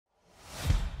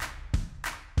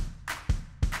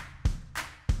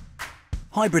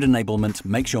Hybrid enablement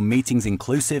makes your meetings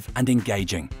inclusive and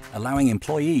engaging, allowing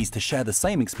employees to share the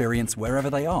same experience wherever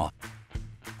they are.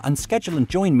 And schedule and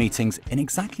join meetings in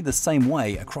exactly the same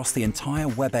way across the entire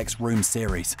Webex Room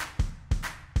Series.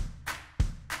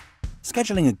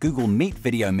 Scheduling a Google Meet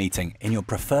video meeting in your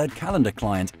preferred calendar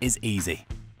client is easy.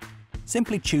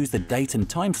 Simply choose the date and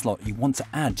time slot you want to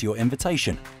add to your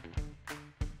invitation.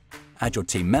 Add your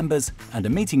team members and a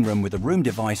meeting room with a room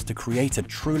device to create a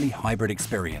truly hybrid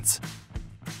experience.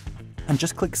 And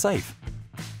just click Save.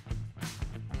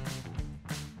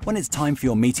 When it's time for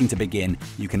your meeting to begin,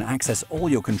 you can access all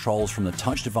your controls from the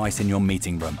touch device in your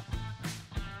meeting room.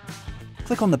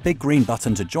 Click on the big green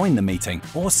button to join the meeting,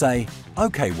 or say,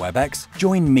 "OK Webex,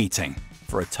 join meeting,"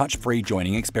 for a touch-free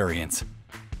joining experience.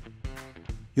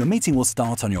 Your meeting will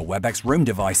start on your Webex Room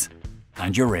device,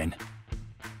 and you're in.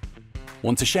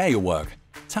 Want to share your work?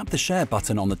 Tap the Share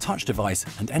button on the touch device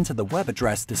and enter the web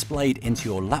address displayed into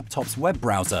your laptop's web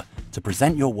browser to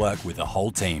present your work with the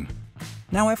whole team.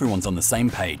 Now everyone's on the same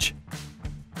page.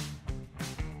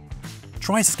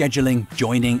 Try scheduling,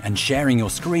 joining, and sharing your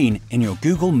screen in your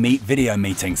Google Meet video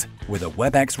meetings with a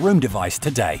Webex Room device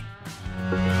today.